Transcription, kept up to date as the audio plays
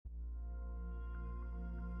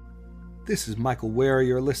This is Michael Ware.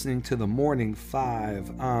 You're listening to the Morning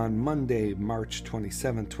Five on Monday, March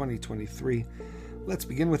 27, 2023. Let's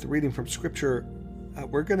begin with a reading from Scripture.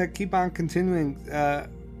 We're going to keep on continuing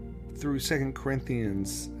through 2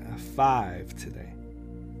 Corinthians 5 today.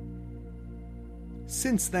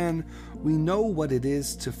 Since then, we know what it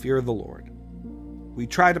is to fear the Lord. We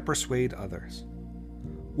try to persuade others.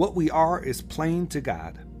 What we are is plain to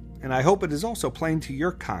God, and I hope it is also plain to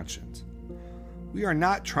your conscience. We are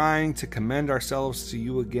not trying to commend ourselves to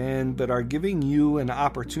you again, but are giving you an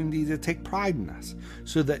opportunity to take pride in us,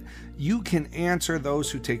 so that you can answer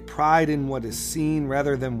those who take pride in what is seen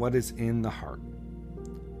rather than what is in the heart.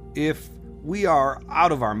 If we are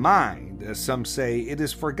out of our mind, as some say, it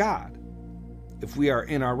is for God. If we are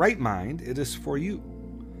in our right mind, it is for you.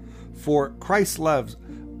 For Christ's love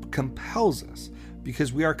compels us,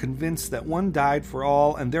 because we are convinced that one died for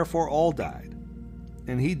all, and therefore all died.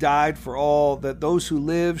 And he died for all, that those who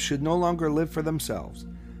live should no longer live for themselves,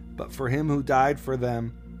 but for him who died for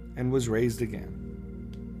them and was raised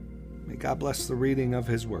again. May God bless the reading of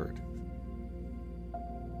his word.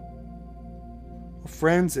 Well,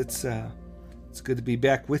 friends, it's good to be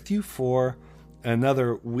back with you for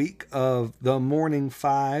another week of the Morning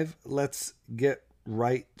Five. Let's get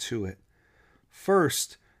right to it.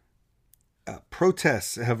 First,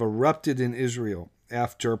 protests have erupted in Israel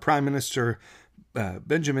after Prime Minister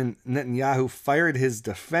Benjamin Netanyahu fired his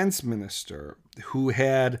defense minister, who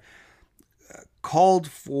had called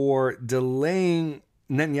for delaying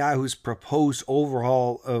Netanyahu's proposed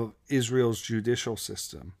overhaul of Israel's judicial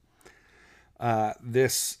system.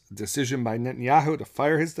 This decision by Netanyahu to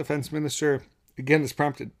fire his defense minister, again, has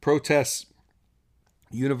prompted protests.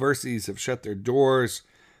 Universities have shut their doors.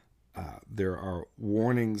 There are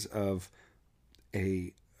warnings of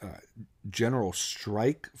a general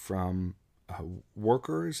strike from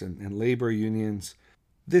workers and labor unions.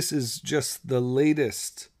 This is just the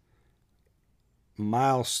latest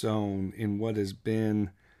milestone in what has been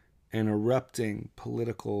an erupting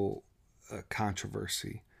political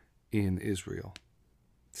controversy in Israel.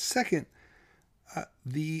 Second,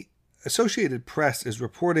 the Associated Press is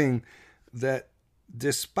reporting that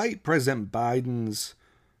despite President Biden's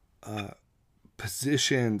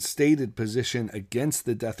stated position against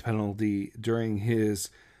the death penalty during his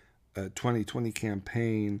 2020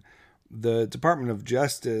 campaign, the Department of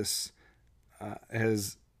Justice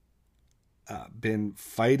has been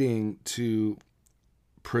fighting to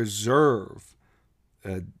preserve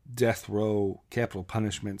death row capital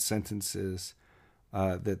punishment sentences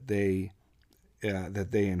that they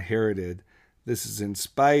inherited. This is in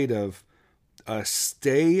spite of a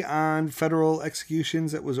stay on federal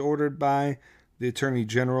executions that was ordered by the Attorney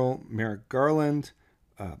General Merrick Garland,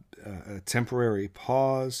 a temporary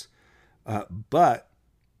pause. But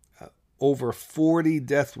over 40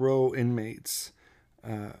 death row inmates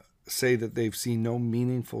say that they've seen no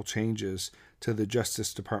meaningful changes to the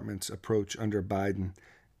Justice Department's approach under Biden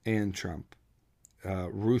and Trump.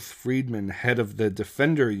 Ruth Friedman, head of the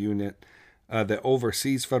Defender Unit that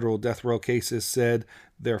oversees federal death row cases, said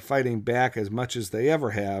they're fighting back as much as they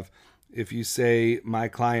ever have. If you say, my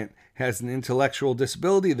client has an intellectual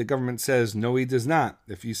disability, the government says, no, he does not.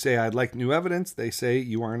 If you say, I'd like new evidence, they say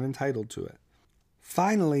you aren't entitled to it.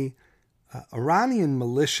 Finally, Iranian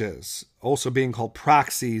militias, also being called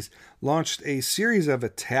proxies, launched a series of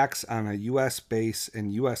attacks on a U.S. base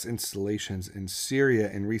and U.S. installations in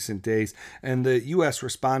Syria in recent days, and the U.S.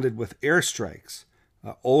 responded with airstrikes,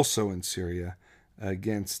 also in Syria,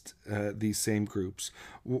 against these same groups.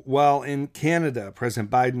 While in Canada, President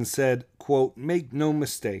Biden said, quote, make no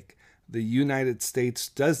mistake, the United States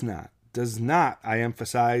does not, I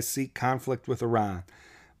emphasize, seek conflict with Iran,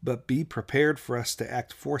 but be prepared for us to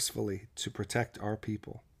act forcefully to protect our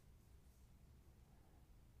people.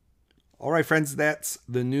 All right, friends, that's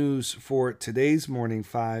the news for today's Morning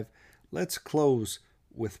Five. Let's close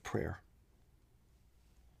with prayer.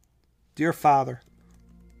 Dear Father,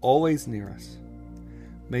 always near us,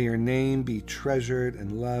 may your name be treasured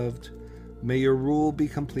and loved. May your rule be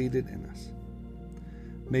completed in us.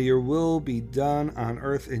 May your will be done on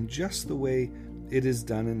earth in just the way it is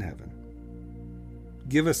done in heaven.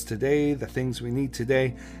 Give us today the things we need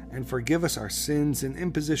today, and forgive us our sins and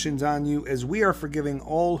impositions on you as we are forgiving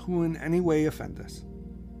all who in any way offend us.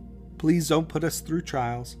 Please don't put us through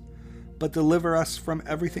trials, but deliver us from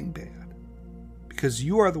everything bad, because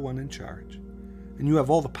you are the one in charge, and you have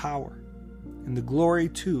all the power, and the glory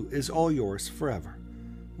too is all yours forever,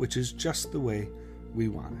 which is just the way we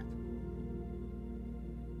want it.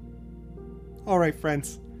 All right,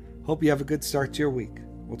 friends. Hope you have a good start to your week.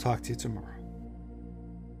 We'll talk to you tomorrow.